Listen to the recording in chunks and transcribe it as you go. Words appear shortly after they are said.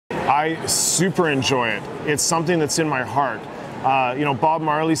I super enjoy it. It's something that's in my heart. Bob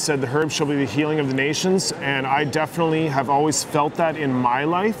Marley said the herb shall be the healing of the nations, and I definitely have always felt that in my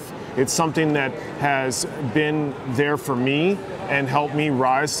life. It's something that has been there for me and helped me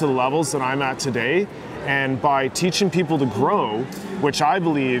rise to the levels that I'm at today. And by teaching people to grow, which I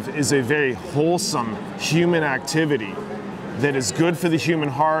believe is a very wholesome human activity that is good for the human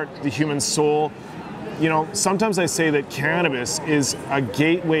heart, the human soul. Sometimes I say that cannabis is a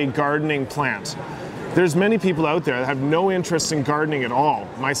gateway gardening plant. There's many people out there that have no interest in gardening at all,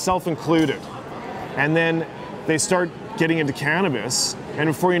 myself included. And then they start getting into cannabis, and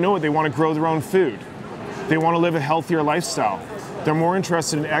before you know it, they want to grow their own food. They want to live a healthier lifestyle. They're more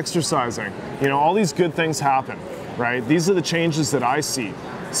interested in exercising. All these good things happen, right? These are the changes that I see.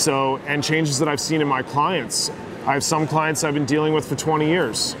 And changes that I've seen in my clients. I have some clients I've been dealing with for 20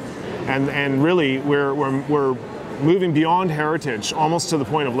 years. And really, we're moving beyond heritage, almost to the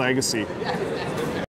point of legacy.